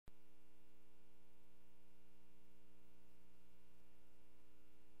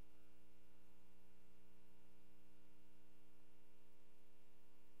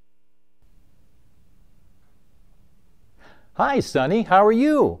Hi, Sonny. How are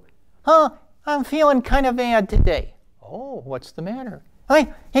you? I'm feeling kind of bad today. Oh, what's the matter?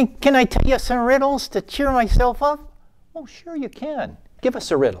 Hey, can I tell you some riddles to cheer myself up? Oh, sure you can. Give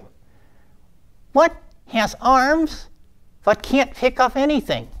us a riddle. What has arms but can't pick up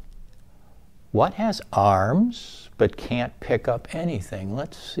anything? What has arms but can't pick up anything?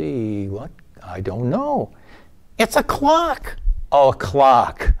 Let's see. What? I don't know. It's a clock. Oh, a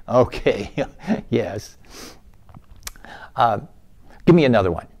clock. Okay. Yes. Give me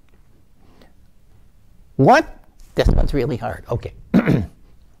another one. This one's really hard. Okay.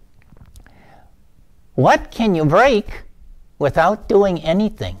 What can you break without doing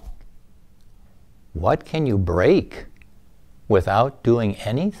anything? What can you break without doing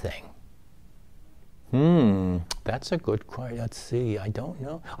anything? That's a good question. Let's see. I don't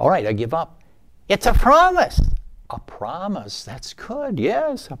know. All right, I give up. It's a promise. A promise. That's good.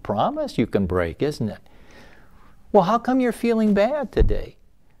 Yes, a promise you can break, isn't it? Well, how come you're feeling bad today?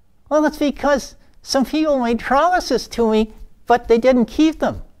 Well, it's because some people made promises to me, but they didn't keep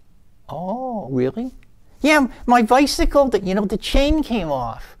them. Oh, really? Yeah, my bicycle, the chain came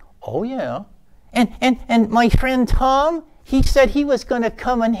off. Oh, yeah. And my friend Tom, he said he was going to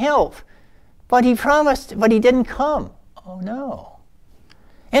come and help. But he promised, but he didn't come. Oh, no.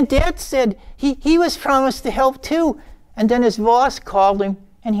 And Dad said he was promised to help too. And then his boss called him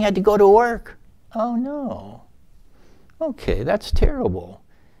and he had to go to work. Oh, no. Okay, that's terrible.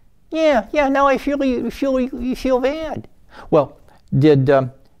 Yeah, now I feel bad. Well,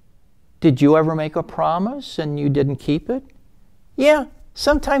 did you ever make a promise and you didn't keep it? Yeah,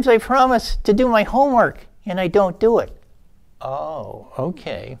 sometimes I promise to do my homework and I don't do it. Oh,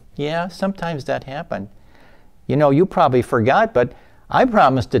 okay. Yeah, sometimes that happened. You know, you probably forgot, but I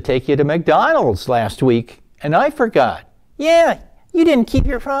promised to take you to McDonald's last week, and I forgot. Yeah, you didn't keep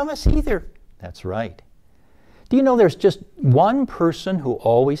your promise either. That's right. Do you know there's just one person who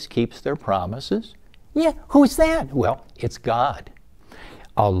always keeps their promises? Yeah, who's that? Well, it's God.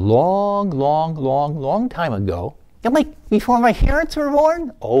 A long time ago. Like before my parents were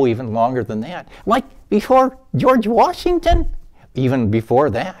born? Oh, even longer than that. Like before George Washington? Even before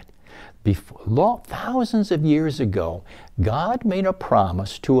that. Thousands of years ago, God made a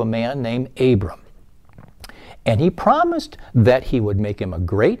promise to a man named Abram. And he promised that he would make him a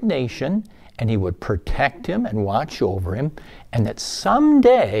great nation, and he would protect him and watch over him, and that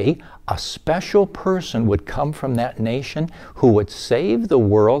someday a special person would come from that nation who would save the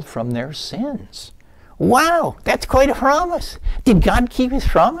world from their sins. Wow, that's quite a promise. Did God keep his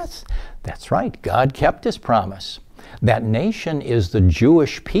promise? That's right, God kept his promise. That nation is the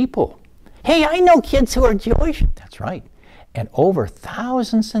Jewish people. Hey, I know kids who are Jewish. That's right. And over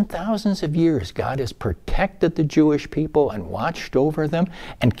thousands and thousands of years, God has protected the Jewish people and watched over them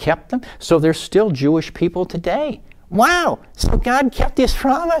and kept them. So there's still Jewish people today. Wow, so God kept his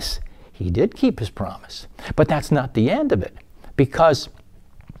promise. He did keep his promise. But that's not the end of it. Because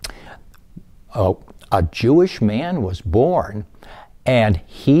a Jewish man was born, and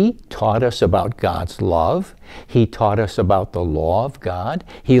he taught us about God's love. He taught us about the law of God.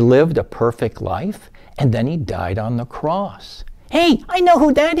 He lived a perfect life, and then he died on the cross. Hey, I know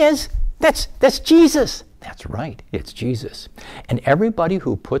who that is. That's Jesus. That's right, it's Jesus. And everybody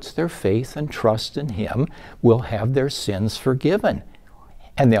who puts their faith and trust in him will have their sins forgiven,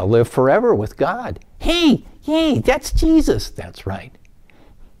 and they'll live forever with God. Hey, that's Jesus. That's right.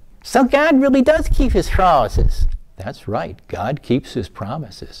 So God really does keep his promises. That's right. God keeps his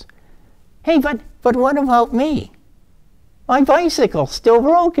promises. Hey, but what about me? My bicycle's still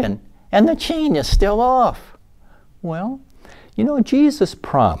broken, and the chain is still off. Well, you know, Jesus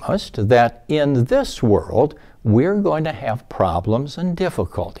promised that in this world, we're going to have problems and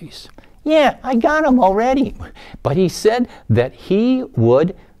difficulties. Yeah, I got them already. But he said that he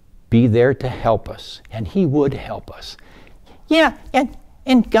would be there to help us, and he would help us. Yeah,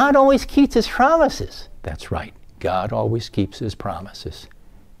 and God always keeps his promises. That's right. God always keeps his promises.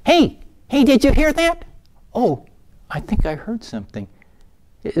 Hey, did you hear that? Oh, I think I heard something.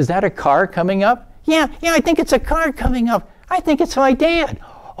 Is that a car coming up? Yeah, I think it's a car coming up. I think it's my dad.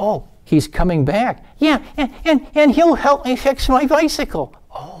 Oh, he's coming back. Yeah, and he'll help me fix my bicycle.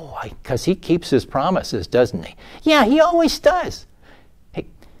 Oh, because he keeps his promises, doesn't he? Yeah, he always does. Hey,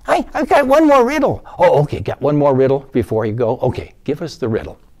 I've got one more riddle. Oh, okay, got one more riddle before you go. Okay, give us the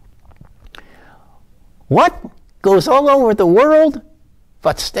riddle. What goes all over the world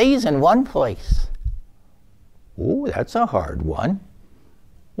but stays in one place? Oh, that's a hard one.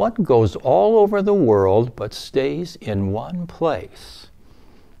 What goes all over the world but stays in one place?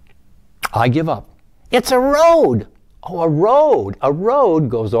 I give up. It's a road. Oh, a road. A road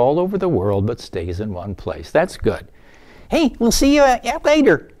goes all over the world but stays in one place. That's good. Hey, we'll see you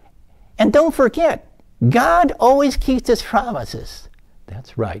later. And don't forget, God always keeps his promises.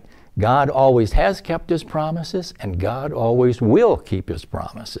 That's right. God always has kept his promises, and God always will keep his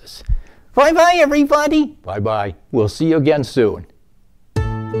promises. Bye-bye, everybody. Bye-bye. We'll see you again soon.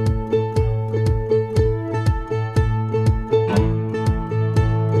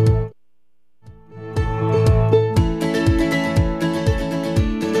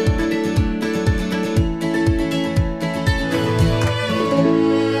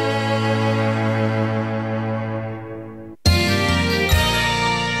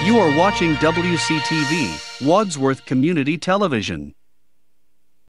 You are watching WCTV, Wadsworth Community Television.